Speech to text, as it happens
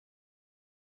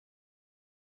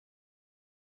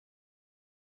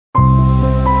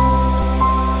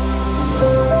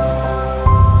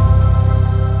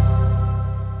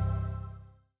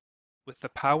the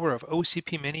power of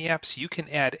OCP miniApps, you can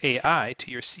add AI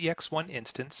to your CXone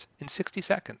instance in 60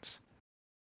 seconds.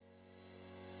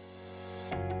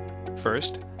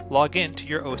 First, log in to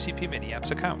your OCP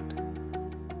miniApps account.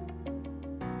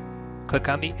 Click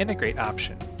on the Integrate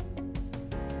option.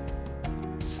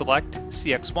 Select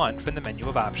CXone from the menu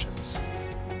of options.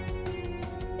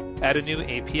 Add a new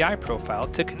API profile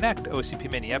to connect OCP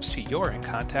miniApps to your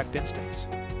inContact instance.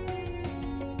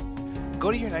 Go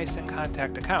to your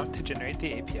inContact account to generate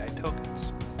the API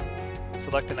tokens.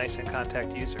 Select an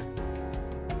inContact user.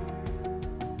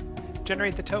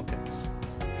 Generate the tokens.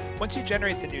 Once you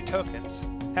generate the new tokens,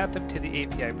 add them to the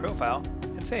API profile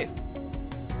and save.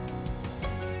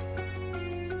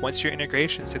 Once your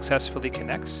integration successfully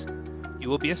connects, you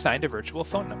will be assigned a virtual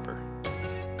phone number.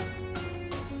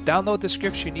 Download the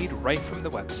scripts you need right from the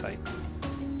website.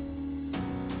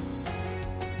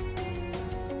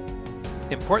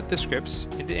 Import the scripts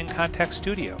into inContact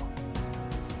Studio.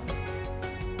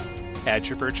 Add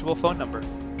your virtual phone number.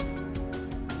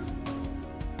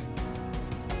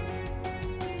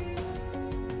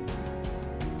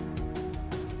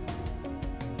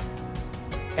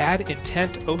 Add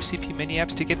intent OCP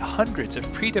miniApps to get hundreds of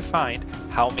predefined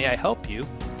 "How may I help you?"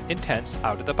 intents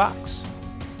out of the box.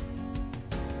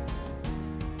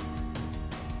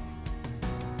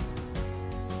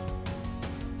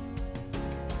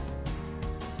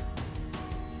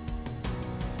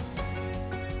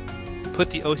 Put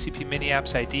the OCP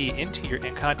miniApps ID into your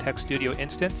inContact Studio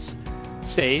instance,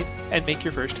 save, and make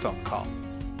your first phone call.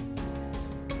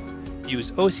 Use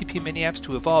OCP miniApps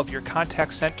to evolve your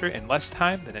contact center in less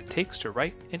time than it takes to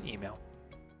write an email.